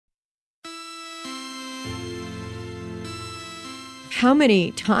How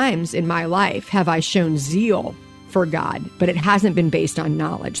many times in my life have I shown zeal for God, but it hasn't been based on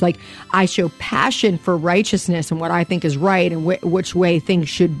knowledge? Like, I show passion for righteousness and what I think is right and which way things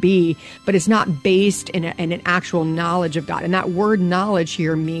should be, but it's not based in an actual knowledge of God. And that word knowledge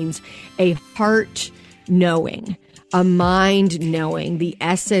here means a heart knowing, a mind knowing. The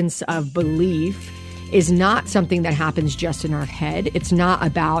essence of belief is not something that happens just in our head. It's not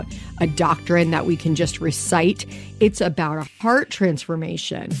about a doctrine that we can just recite. It's about a heart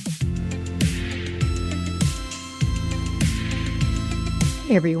transformation.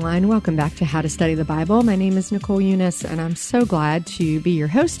 Hey everyone, welcome back to How to Study the Bible. My name is Nicole Eunice, and I'm so glad to be your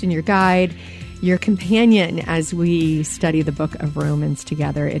host and your guide, your companion as we study the book of Romans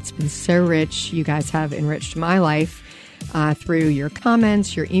together. It's been so rich. You guys have enriched my life through your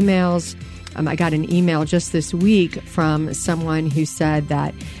comments, your emails. I got an email just this week from someone who said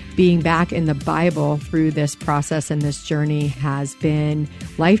that being back in the Bible through this process and this journey has been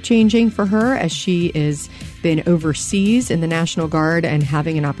life-changing for her, as she has been overseas in the National Guard, and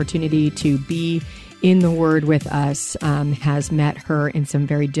having an opportunity to be in the Word with us has met her in some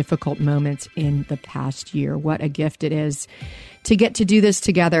very difficult moments in the past year. What a gift it is to get to do this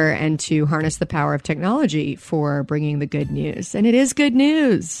together and to harness the power of technology for bringing the good news. And it is good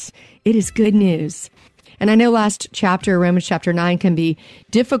news. It is good news. And I know last chapter, Romans chapter 9, can be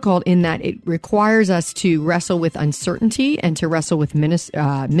difficult in that it requires us to wrestle with uncertainty and to wrestle with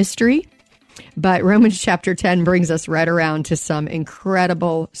mystery. But Romans chapter 10 brings us right around to some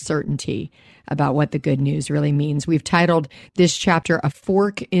incredible certainty about what the good news really means. We've titled this chapter A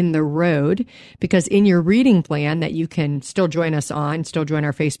Fork in the Road, because in your reading plan that you can still join us on, still join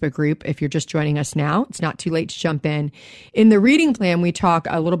our Facebook group if you're just joining us now, it's not too late to jump in. In the reading plan, we talk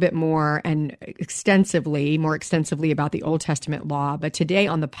a little bit more and more extensively about the Old Testament law. But today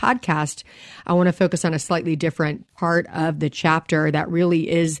on the podcast, I want to focus on a slightly different part of the chapter that really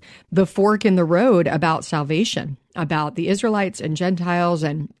is the fork in the road about salvation, about the Israelites and Gentiles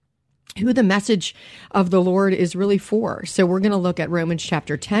and who the message of the Lord is really for. So we're going to look at Romans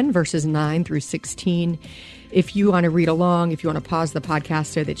chapter 10, verses 9 through 16. If you want to read along, if you want to pause the podcast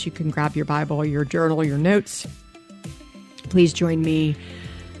so that you can grab your Bible, your journal, your notes, please join me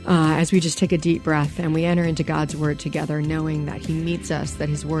as we just take a deep breath and we enter into God's Word together, knowing that He meets us, that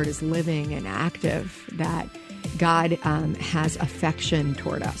His Word is living and active, that God has affection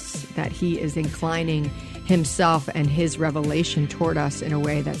toward us, that He is inclining Himself and His revelation toward us in a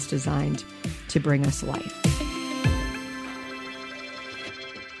way that's designed to bring us life.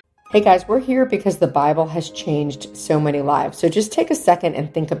 Hey guys, we're here because the Bible has changed so many lives. So just take a second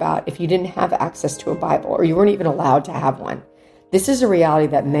and think about if you didn't have access to a Bible or you weren't even allowed to have one. This is a reality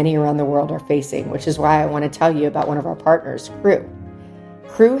that many around the world are facing, which is why I want to tell you about one of our partners, Cru.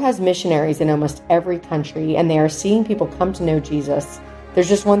 Cru has missionaries in almost every country, and they are seeing people come to know Jesus. There's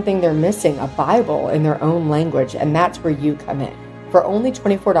just one thing they're missing, a Bible in their own language, and that's where you come in. For only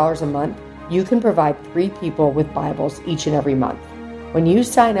 $24 a month, you can provide 3 people with Bibles each and every month. When you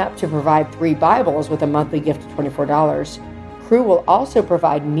sign up to provide 3 Bibles with a monthly gift of $24, Cru will also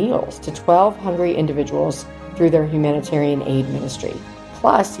provide meals to 12 hungry individuals through their humanitarian aid ministry.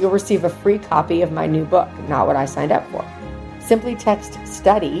 Plus, you'll receive a free copy of my new book, Not What I Signed Up For. Simply text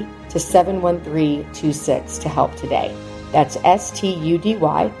STUDY to 71326 to help today. That's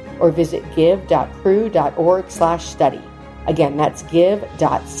STUDY, or visit give.cru.org/study. Again, that's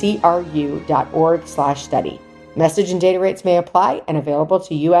give.cru.org/study. Message and data rates may apply and available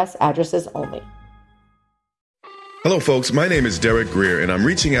to U.S. addresses only. Hello, folks. My name is Derek Greer, and I'm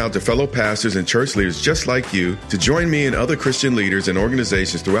reaching out to fellow pastors and church leaders just like you to join me and other Christian leaders and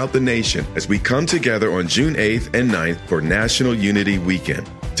organizations throughout the nation as we come together on June 8th and 9th for National Unity Weekend.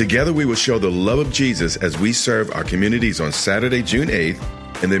 Together, we will show the love of Jesus as we serve our communities on Saturday, June 8th,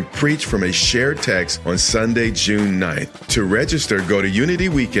 and then preach from a shared text on Sunday, June 9th. To register, go to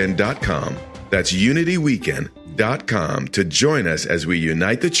unityweekend.com. That's unityweekend.com to join us as we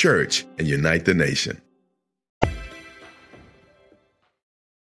unite the church and unite the nation.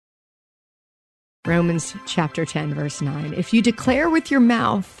 Romans chapter 10, verse 9. If you declare with your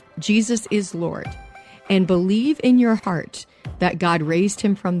mouth Jesus is Lord and believe in your heart that God raised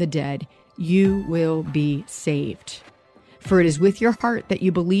him from the dead, you will be saved. For it is with your heart that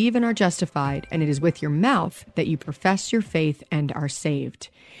you believe and are justified, and it is with your mouth that you profess your faith and are saved.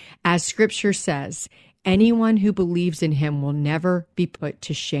 As Scripture says, anyone who believes in him will never be put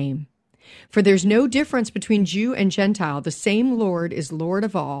to shame. For there's no difference between Jew and Gentile. The same Lord is Lord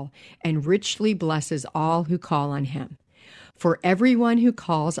of all and richly blesses all who call on him. For everyone who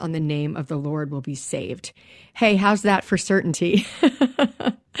calls on the name of the Lord will be saved. Hey, how's that for certainty?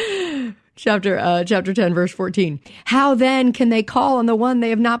 chapter 10, verse 14. How then can they call on the one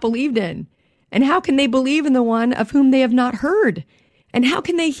they have not believed in? And how can they believe in the one of whom they have not heard? And how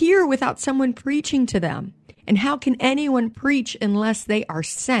can they hear without someone preaching to them? And how can anyone preach unless they are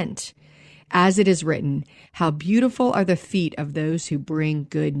sent? As it is written, how beautiful are the feet of those who bring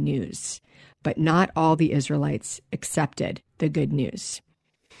good news. But not all the Israelites accepted the good news.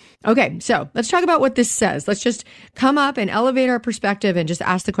 Okay, so let's talk about what this says. Let's just come up and elevate our perspective and just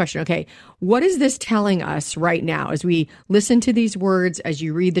ask the question, okay, what is this telling us right now as we listen to these words, as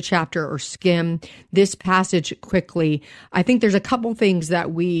you read the chapter or skim this passage quickly? I think there's a couple things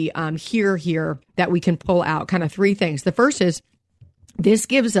that we hear here that we can pull out, kind of three things. The first is, this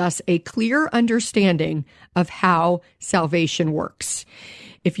gives us a clear understanding of how salvation works.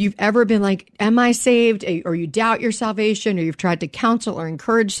 If you've ever been like, am I saved? Or you doubt your salvation, or you've tried to counsel or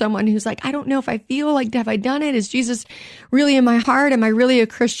encourage someone who's like, I don't know if I feel like, have I done it? Is Jesus really in my heart? Am I really a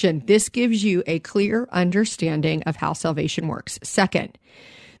Christian? This gives you a clear understanding of how salvation works. Second,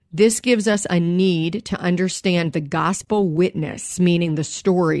 this gives us a need to understand the gospel witness, meaning the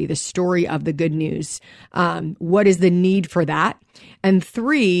story of the good news. What is the need for that? And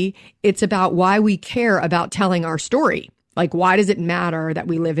three, it's about why we care about telling our story. Like, why does it matter that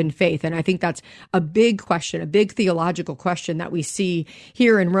we live in faith? And I think that's a big question, a big theological question that we see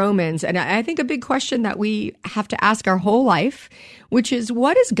here in Romans. And I think a big question that we have to ask our whole life, which is,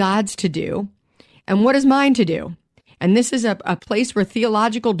 what is God's to do and what is mine to do? And this is a place where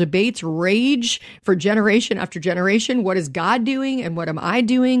theological debates rage for generation after generation. What is God doing and what am I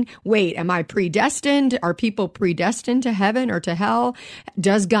doing? Wait, am I predestined? Are people predestined to heaven or to hell?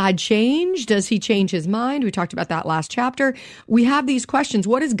 Does God change? Does he change his mind? We talked about that last chapter. We have these questions.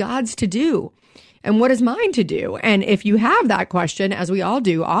 What is God's to do? And what is mine to do? And if you have that question, as we all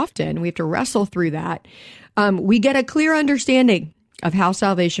do often, we have to wrestle through that. We get a clear understanding of how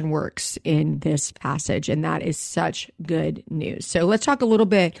salvation works in this passage. And that is such good news. So let's talk a little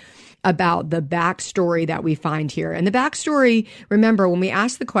bit about the backstory that we find here. And the backstory, remember, when we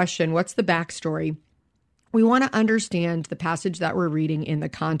ask the question, what's the backstory? We want to understand the passage that we're reading in the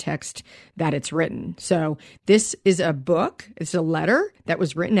context that it's written. So this is a book. It's a letter that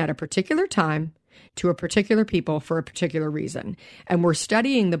was written at a particular time to a particular people for a particular reason. And we're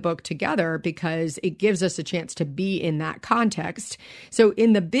studying the book together because it gives us a chance to be in that context. So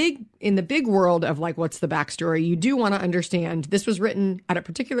in the big world of like, what's the backstory, you do want to understand this was written at a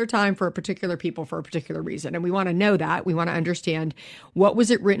particular time for a particular people for a particular reason. And we want to know that. We want to understand, what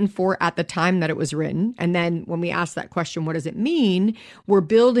was it written for at the time that it was written? And then when we ask that question, what does it mean? We're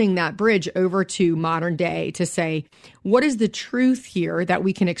building that bridge over to modern day to say, what is the truth here that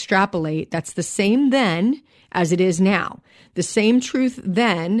we can extrapolate that's the same then as it is now? The same truth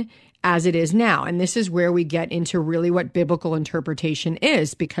then as it is now. And this is where we get into really what biblical interpretation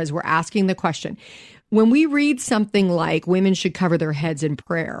is, because we're asking the question, when we read something like women should cover their heads in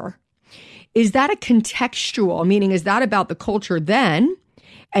prayer, is that a contextual, meaning is that about the culture then?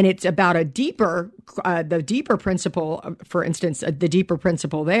 And it's about the deeper principle, for instance, the deeper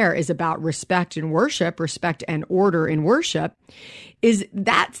principle there is about respect and worship, respect and order in worship.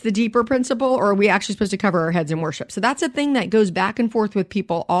 That's the deeper principle, or are we actually supposed to cover our heads in worship? So that's a thing that goes back and forth with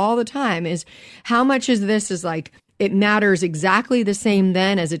people all the time, is how much is this is like, it matters exactly the same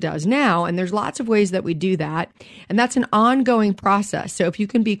then as it does now. And there's lots of ways that we do that. And that's an ongoing process. So if you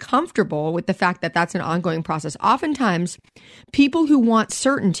can be comfortable with the fact that that's an ongoing process, oftentimes people who want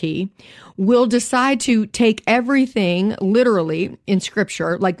certainty will decide to take everything literally in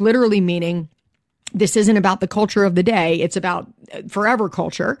scripture, like literally meaning this isn't about the culture of the day. It's about forever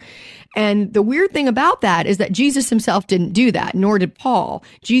culture. And the weird thing about that is that Jesus himself didn't do that, nor did Paul.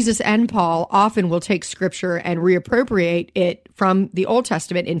 Jesus and Paul often will take scripture and reappropriate it from the Old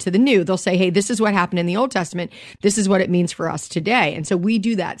Testament into the New. They'll say, hey, this is what happened in the Old Testament. This is what it means for us today. And so we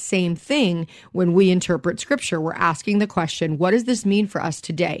do that same thing when we interpret scripture. We're asking the question, what does this mean for us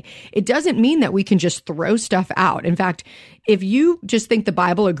today? It doesn't mean that we can just throw stuff out. In fact, if you just think the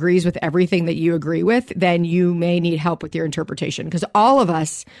Bible agrees with everything that you agree with, then you may need help with your interpretation, because all of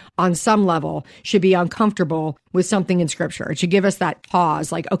us on some level should be uncomfortable with something in scripture. It should give us that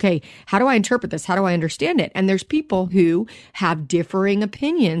pause, like, okay, how do I interpret this? How do I understand it? And there's people who have differing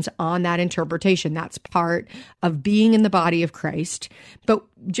opinions on that interpretation. That's part of being in the body of Christ. But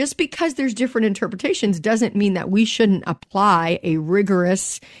just because there's different interpretations doesn't mean that we shouldn't apply a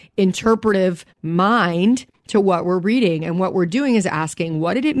rigorous interpretive mind to what we're reading. And what we're doing is asking,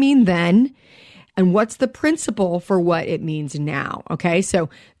 what did it mean then? And what's the principle for what it means now? Okay, so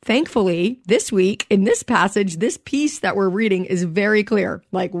thankfully, this week in this passage, this piece that we're reading is very clear.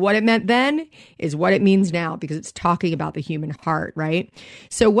 Like what it meant then is what it means now, because it's talking about the human heart, right?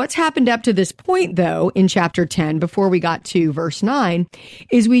 So what's happened up to this point, though, in chapter 10, before we got to verse 9,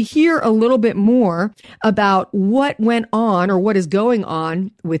 is we hear a little bit more about what went on or what is going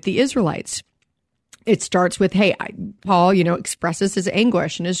on with the Israelites. It starts with, hey, Paul, expresses his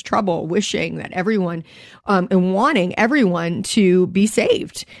anguish and his trouble, wishing that everyone, and wanting everyone to be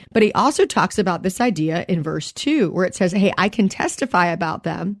saved. But he also talks about this idea in verse 2, where it says, hey, I can testify about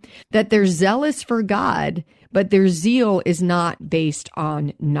them that they're zealous for God, but their zeal is not based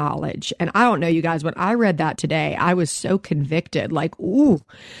on knowledge. And I don't know, you guys, when I read that today, I was so convicted, like,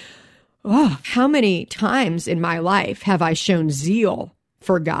 how many times in my life have I shown zeal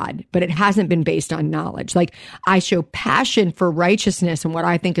for God, but it hasn't been based on knowledge? Like I show passion for righteousness and what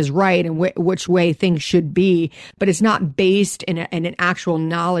I think is right and which way things should be, but it's not based in an actual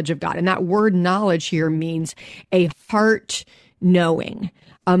knowledge of God. And that word knowledge here means a heart knowing,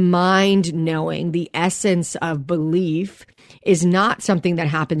 a mind knowing. The essence of belief is not something that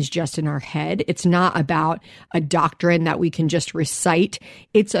happens just in our head. It's not about a doctrine that we can just recite.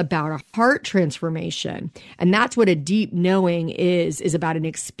 It's about a heart transformation. And that's what a deep knowing is about. An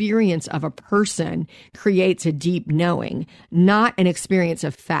experience of a person creates a deep knowing, not an experience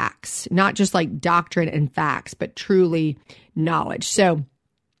of facts, not just like doctrine and facts, but truly knowledge. So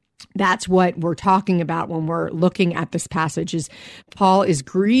that's what we're talking about when we're looking at this passage. Is Paul is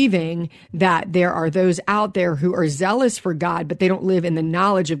grieving that there are those out there who are zealous for God, but they don't live in the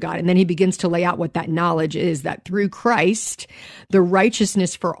knowledge of God. And then he begins to lay out what that knowledge is, that through Christ, the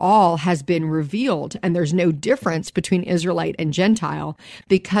righteousness for all has been revealed. And there's no difference between Israelite and Gentile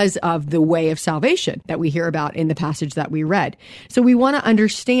because of the way of salvation that we hear about in the passage that we read. So we want to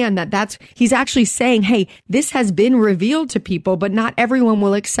understand that he's actually saying, hey, this has been revealed to people, but not everyone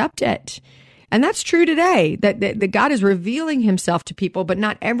will accept it. And that's true today, that God is revealing himself to people, but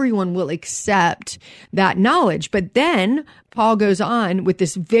not everyone will accept that knowledge. But then Paul goes on with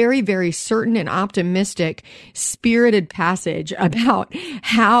this very, very certain and optimistic, spirited passage about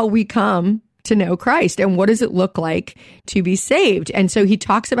how we come to know Christ and what does it look like to be saved. And so he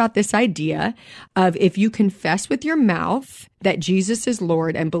talks about this idea of if you confess with your mouth that Jesus is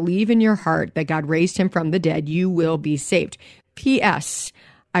Lord and believe in your heart that God raised him from the dead, you will be saved. P.S.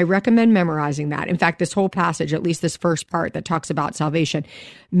 I recommend memorizing that. In fact, this whole passage, at least this first part that talks about salvation,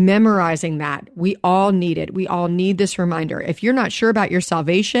 memorizing that. We all need it. We all need this reminder. If you're not sure about your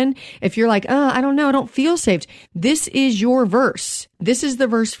salvation, if you're like, I don't know, I don't feel saved, this is your verse. This is the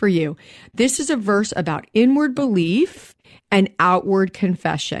verse for you. This is a verse about inward belief and outward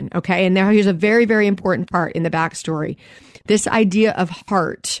confession. Okay. And here's a very, very important part in the backstory. This idea of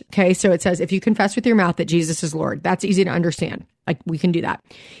heart. Okay. So it says, if you confess with your mouth that Jesus is Lord, that's easy to understand. Like we can do that.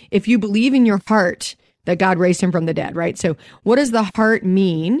 If you believe in your heart that God raised him from the dead, right? So what does the heart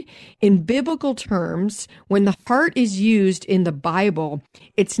mean? In biblical terms, when the heart is used in the Bible,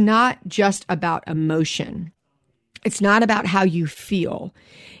 it's not just about emotion. It's not about how you feel.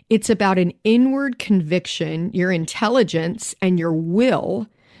 It's about an inward conviction, your intelligence and your will.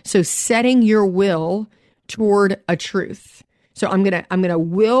 So setting your will toward a truth. So I'm going to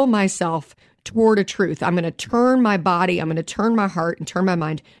will myself toward a truth. I'm going to turn my body, I'm going to turn my heart and turn my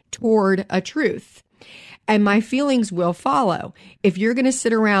mind toward a truth. And my feelings will follow. If you're going to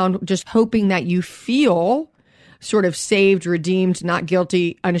sit around just hoping that you feel sort of saved, redeemed, not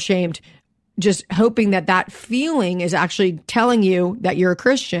guilty, unashamed, just hoping that feeling is actually telling you that you're a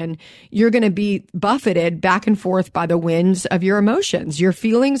Christian, you're going to be buffeted back and forth by the winds of your emotions. Your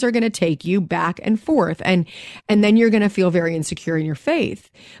feelings are going to take you back and forth. And then you're going to feel very insecure in your faith.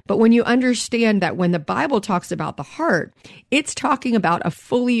 But when you understand that when the Bible talks about the heart, it's talking about a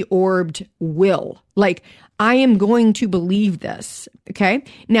fully orbed will. Like, I am going to believe this. Okay.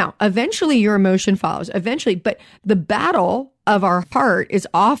 Now, eventually your emotion follows. Eventually, but the battle of our heart is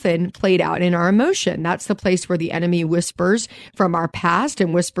often played out in our emotion. That's the place where the enemy whispers from our past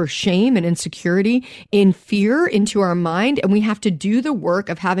and whispers shame and insecurity in fear into our mind. And we have to do the work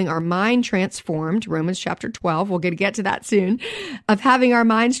of having our mind transformed. Romans chapter 12, we're going to get to that soon, of having our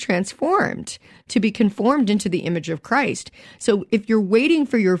minds transformed to be conformed into the image of Christ. So if you're waiting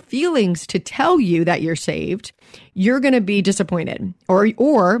for your feelings to tell you that you're saved, you're going to be disappointed. Or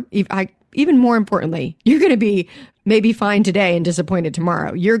even more importantly, you're going to be maybe fine today and disappointed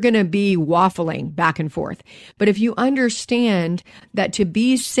tomorrow. You're going to be waffling back and forth. But if you understand that to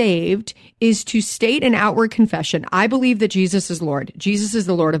be saved is to state an outward confession, I believe that Jesus is Lord. Jesus is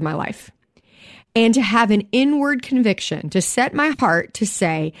the Lord of my life. and to have an inward conviction, to set my heart to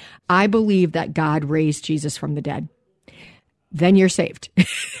say, I believe that God raised Jesus from the dead. Then you're saved.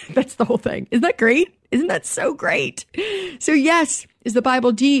 That's the whole thing. Isn't that great? Isn't that so great? So yes, is the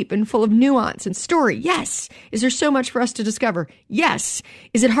Bible deep and full of nuance and story? Yes. Is there so much for us to discover? Yes.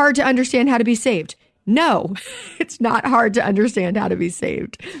 Is it hard to understand how to be saved? No, it's not hard to understand how to be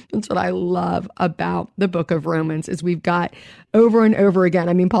saved. That's what I love about the book of Romans is we've got over and over again.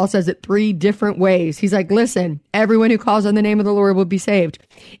 I mean, Paul says it 3 different ways. He's like, listen, everyone who calls on the name of the Lord will be saved.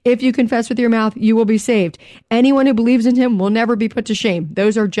 If you confess with your mouth, you will be saved. Anyone who believes in him will never be put to shame.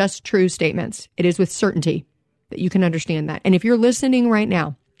 Those are just true statements. It is with certainty that you can understand that. And if you're listening right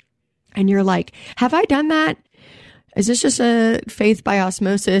now and you're like, have I done that? Is this just a faith by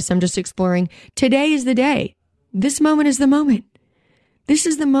osmosis? I'm just exploring. Today is the day. This moment is the moment. This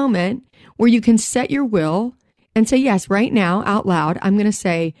is the moment where you can set your will and say, yes, right now, out loud, I'm going to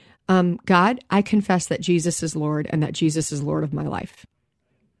say, God, I confess that Jesus is Lord and that Jesus is Lord of my life.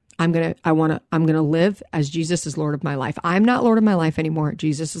 I'm going to live as Jesus is Lord of my life. I'm not Lord of my life anymore.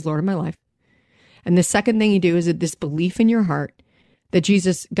 Jesus is Lord of my life. And the second thing you do is that this belief in your heart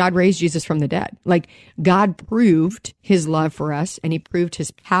that God raised Jesus from the dead. Like God proved his love for us and he proved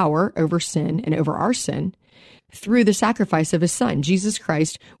his power over sin and over our sin through the sacrifice of his son. Jesus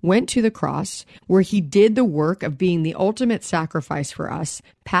Christ went to the cross where he did the work of being the ultimate sacrifice for us,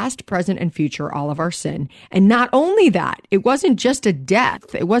 past, present, and future, all of our sin. And not only that, it wasn't just a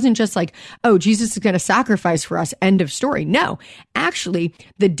death. It wasn't just like, oh, Jesus is going to sacrifice for us, end of story. No, actually,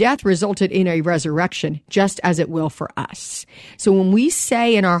 the death resulted in a resurrection, just as it will for us. So when we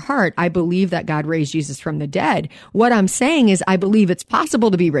say in our heart, I believe that God raised Jesus from the dead, what I'm saying is I believe it's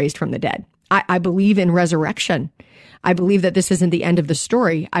possible to be raised from the dead. I believe in resurrection. I believe that this isn't the end of the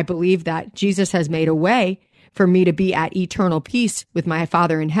story. I believe that Jesus has made a way for me to be at eternal peace with my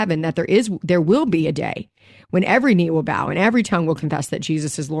Father in heaven, that there will be a day when every knee will bow and every tongue will confess that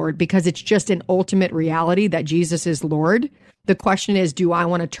Jesus is Lord, because it's just an ultimate reality that Jesus is Lord. The question is, do I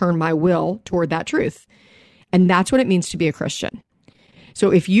want to turn my will toward that truth? And that's what it means to be a Christian. So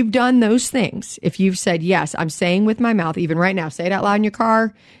if you've done those things, if you've said, yes, I'm saying with my mouth, even right now, say it out loud in your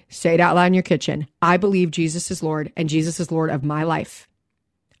car, say it out loud in your kitchen. I believe Jesus is Lord and Jesus is Lord of my life.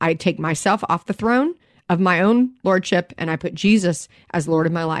 I take myself off the throne of my own lordship and I put Jesus as Lord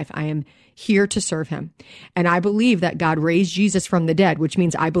of my life. I am here to serve him. And I believe that God raised Jesus from the dead, which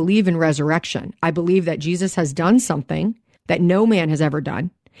means I believe in resurrection. I believe that Jesus has done something that no man has ever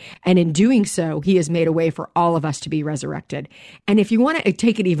done. And in doing so, he has made a way for all of us to be resurrected. And if you want to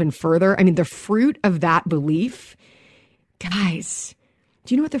take it even further, I mean, the fruit of that belief, guys,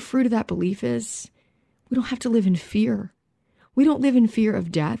 do you know what the fruit of that belief is? We don't have to live in fear. We don't live in fear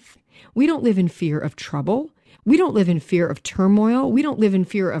of death. We don't live in fear of trouble. We don't live in fear of turmoil. We don't live in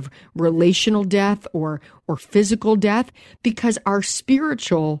fear of relational death or physical death, because our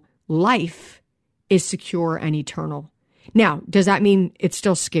spiritual life is secure and eternal. Now, does that mean it's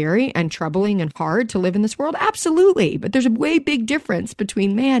still scary and troubling and hard to live in this world? Absolutely. But there's a way big difference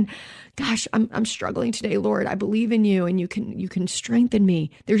between, man, gosh, I'm struggling today, Lord. I believe in you and you can strengthen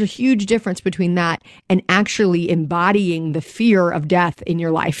me. There's a huge difference between that and actually embodying the fear of death in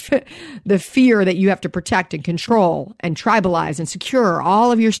your life. The fear that you have to protect and control and tribalize and secure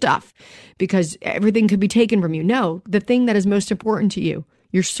all of your stuff because everything could be taken from you. No, the thing that is most important to you,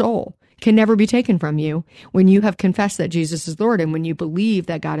 your soul, can never be taken from you when you have confessed that Jesus is Lord and when you believe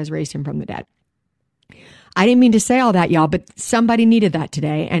that God has raised him from the dead. I didn't mean to say all that, y'all, but somebody needed that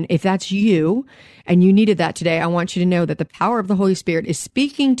today. And if that's you and you needed that today, I want you to know that the power of the Holy Spirit is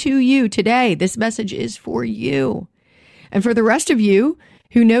speaking to you today. This message is for you. And for the rest of you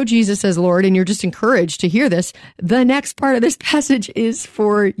who know Jesus as Lord and you're just encouraged to hear this, the next part of this passage is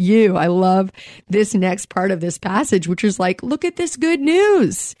for you. I love this next part of this passage, which is like, look at this good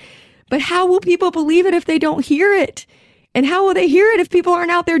news. But how will people believe it if they don't hear it? And how will they hear it if people aren't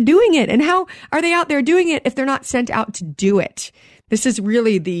out there doing it? And how are they out there doing it if they're not sent out to do it? This is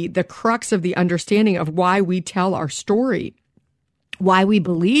really the crux of the understanding of why we tell our story, why we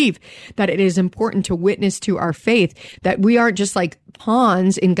believe that it is important to witness to our faith, that we aren't just like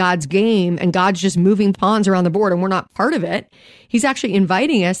pawns in God's game and God's just moving pawns around the board and we're not part of it. He's actually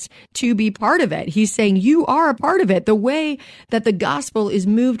inviting us to be part of it. He's saying you are a part of it. The way that the gospel is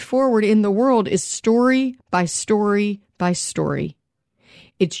moved forward in the world is story by story by story.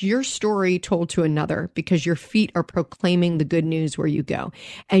 It's your story told to another because your feet are proclaiming the good news where you go.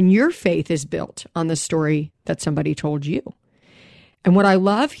 And your faith is built on the story that somebody told you. And what I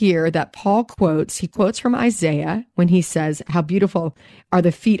love here that Paul quotes, he quotes from Isaiah when he says, how beautiful are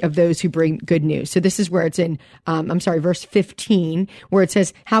the feet of those who bring good news. So this is where it's in, verse 15, where it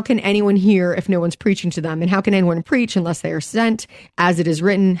says, how can anyone hear if no one's preaching to them? And how can anyone preach unless they are sent? As it is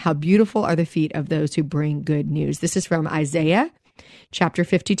written, how beautiful are the feet of those who bring good news. This is from Isaiah chapter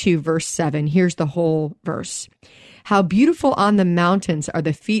 52, verse 7. Here's the whole verse. How beautiful on the mountains are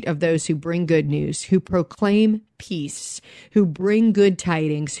the feet of those who bring good news, who proclaim peace, who bring good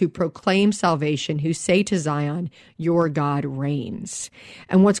tidings, who proclaim salvation, who say to Zion, your God reigns.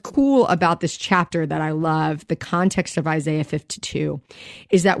 And what's cool about this chapter that I love, the context of Isaiah 52,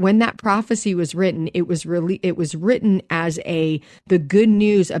 is that when that prophecy was written, it was written as the good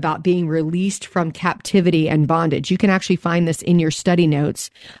news about being released from captivity and bondage. You can actually find this in your study notes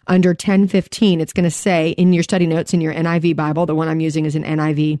under 1015. It's going to say in your study notes in your NIV Bible, the one I'm using is an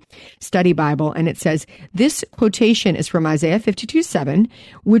NIV study Bible, and it says, this quotation is from Isaiah 52:7,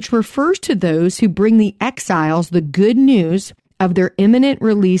 which refers to those who bring the exiles the good news of their imminent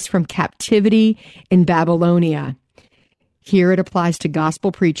release from captivity in Babylonia. Here it applies to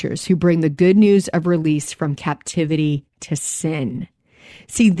gospel preachers who bring the good news of release from captivity to sin.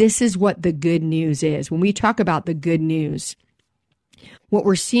 See, this is what the good news is. When we talk about the good news, what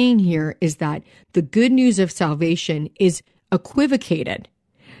we're seeing here is that the good news of salvation is equivocated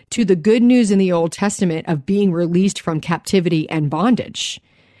to the good news in the Old Testament of being released from captivity and bondage.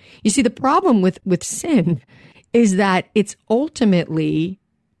 You see, the problem with sin is that it's ultimately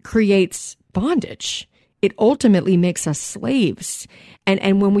creates bondage. It ultimately makes us slaves.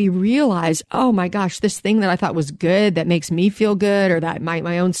 And when we realize, oh my gosh, this thing that I thought was good, that makes me feel good, or that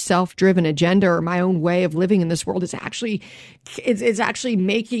my own self-driven agenda or my own way of living in this world is actually, it's actually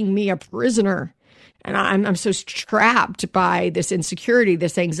making me a prisoner. And I'm so trapped by this insecurity,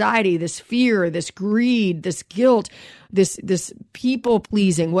 this anxiety, this fear, this greed, this guilt, this people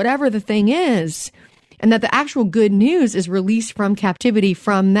pleasing, whatever the thing is. And that the actual good news is released from captivity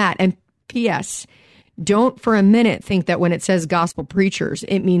from that. And P.S., don't for a minute think that when it says gospel preachers,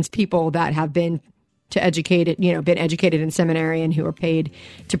 it means people that have been educated in seminary and who are paid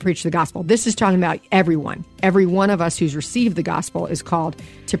to preach the gospel. This is talking about everyone. Every one of us who's received the gospel is called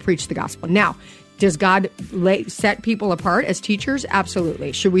to preach the gospel. Now, does God set people apart as teachers?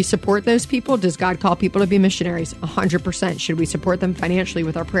 Absolutely. Should we support those people? Does God call people to be missionaries? 100%. Should we support them financially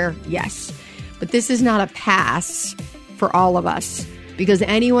with our prayer? Yes. But this is not a pass for all of us, because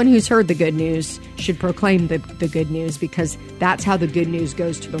anyone who's heard the good news should proclaim the good news, because that's how the good news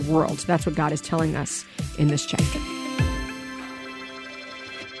goes to the world. That's what God is telling us in this chapter.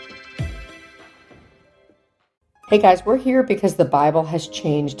 Hey guys, we're here because the Bible has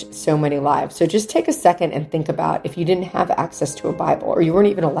changed so many lives. So just take a second and think about if you didn't have access to a Bible or you weren't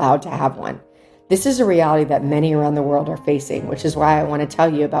even allowed to have one. This is a reality that many around the world are facing, which is why I want to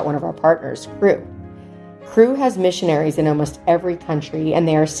tell you about one of our partners, Cru. Cru has missionaries in almost every country, and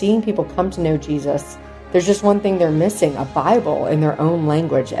they are seeing people come to know Jesus. There's just one thing they're missing, a Bible in their own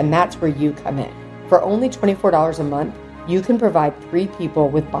language, and that's where you come in. For only $24 a month, you can provide 3 people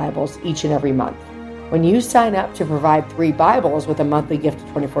with Bibles each and every month. When you sign up to provide 3 Bibles with a monthly gift of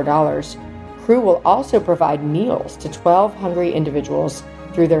 $24, Cru will also provide meals to 12 hungry individuals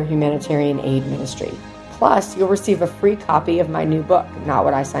through their humanitarian aid ministry. Plus, you'll receive a free copy of my new book, Not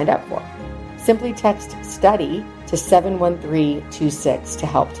What I Signed Up For. Simply text STUDY to 71326 to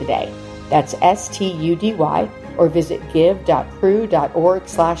help today. That's STUDY, or visit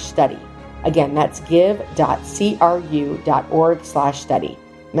give.cru.org/study. Again, that's give.cru.org/study.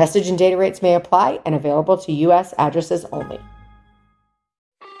 Message and data rates may apply and available to U.S. addresses only.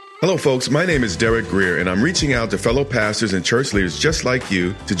 Hello, folks. My name is Derek Greer, and I'm reaching out to fellow pastors and church leaders just like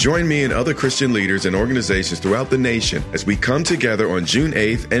you to join me and other Christian leaders and organizations throughout the nation as we come together on June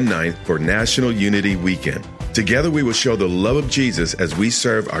 8th and 9th for National Unity Weekend. Together, we will show the love of Jesus as we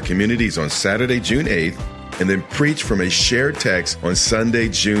serve our communities on Saturday, June 8th, and then preach from a shared text on Sunday,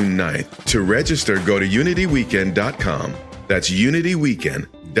 June 9th. To register, go to unityweekend.com. That's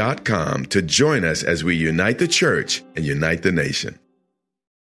unityweekend.com to join us as we unite the church and unite the nation.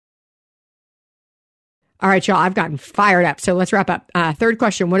 All right, y'all, I've gotten fired up. So let's wrap up. Third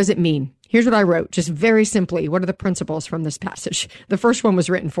question, what does it mean? Here's what I wrote, just very simply. What are the principles from this passage? The first one was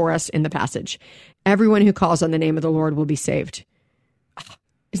written for us in the passage. Everyone who calls on the name of the Lord will be saved. Oh,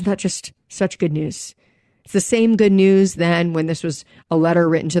 isn't that just such good news? It's the same good news then when this was a letter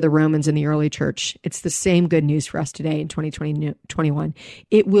written to the Romans in the early church. It's the same good news for us today in 2021.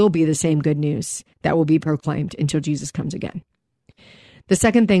 It will be the same good news that will be proclaimed until Jesus comes again. The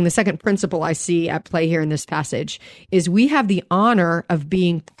second principle I see at play here in this passage is we have the honor of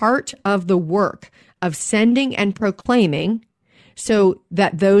being part of the work of sending and proclaiming so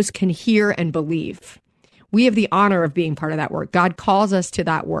that those can hear and believe. We have the honor of being part of that work. God calls us to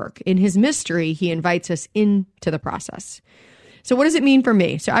that work. In his mystery, he invites us into the process. So what does it mean for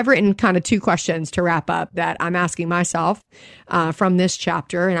me? So I've written kind of 2 questions to wrap up that I'm asking myself from this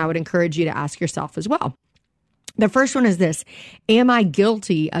chapter, and I would encourage you to ask yourself as well. The first one is this: am I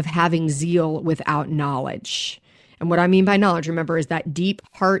guilty of having zeal without knowledge? And what I mean by knowledge, remember, is that deep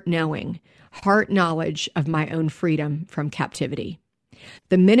heart knowledge of my own freedom from captivity.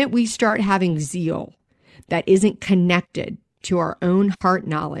 The minute we start having zeal that isn't connected to our own heart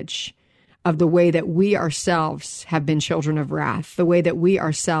knowledge of the way that we ourselves have been children of wrath, the way that we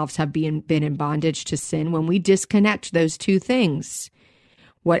ourselves have been in bondage to sin, when we disconnect those 2 things,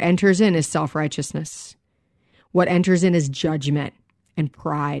 what enters in is self-righteousness. What enters in is judgment and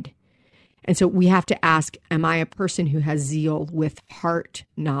pride. And so we have to ask, am I a person who has zeal with heart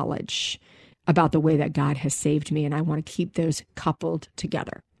knowledge about the way that God has saved me? And I want to keep those coupled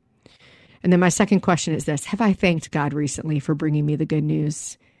together. And then my second question is this: have I thanked God recently for bringing me the good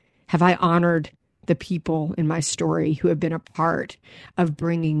news? Have I honored the people in my story who have been a part of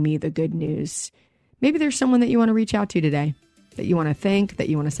bringing me the good news? Maybe there's someone that you want to reach out to today, that you want to thank, that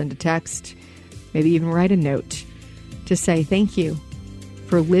you want to send a text, maybe even write a note to say thank you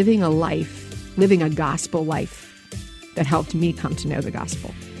for living a gospel life that helped me come to know the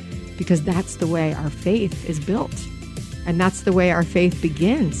gospel. Because that's the way our faith is built. And that's the way our faith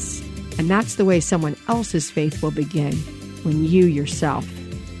begins. And that's the way someone else's faith will begin when you yourself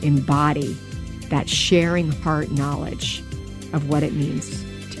embody that sharing heart knowledge of what it means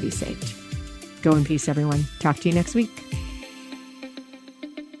to be saved. Go in peace, everyone. Talk to you next week.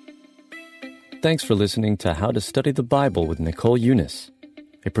 Thanks for listening to How to Study the Bible with Nicole Unice,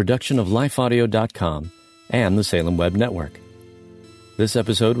 a production of lifeaudio.com and the Salem Web Network. This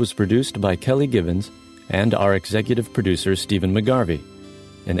episode was produced by Kelly Givens and our executive producer, Stephen McGarvey,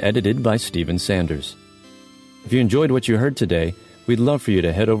 and edited by Stephen Sanders. If you enjoyed what you heard today, we'd love for you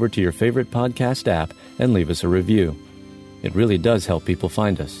to head over to your favorite podcast app and leave us a review. It really does help people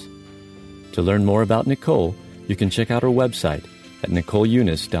find us. To learn more about Nicole, you can check out her website at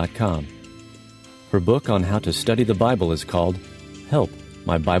NicoleUnice.com. Her book on how to study the Bible is called Help,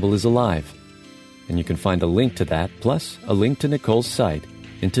 My Bible is Alive, and you can find a link to that, plus a link to Nicole's site,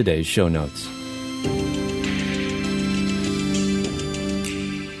 in today's show notes.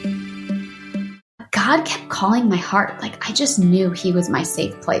 God kept calling my heart. Like, I just knew he was my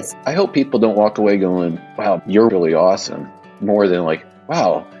safe place. I hope people don't walk away going, wow, you're really awesome, more than like,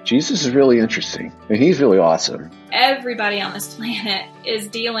 wow, Jesus is really interesting, and he's really awesome. Everybody on this planet is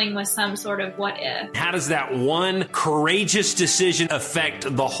dealing with some sort of what if. How does that one courageous decision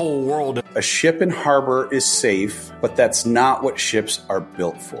affect the whole world? A ship in harbor is safe, but that's not what ships are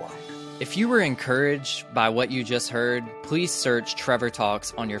built for. If you were encouraged by what you just heard, please search Trevor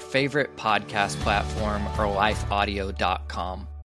Talks on your favorite podcast platform or lifeaudio.com.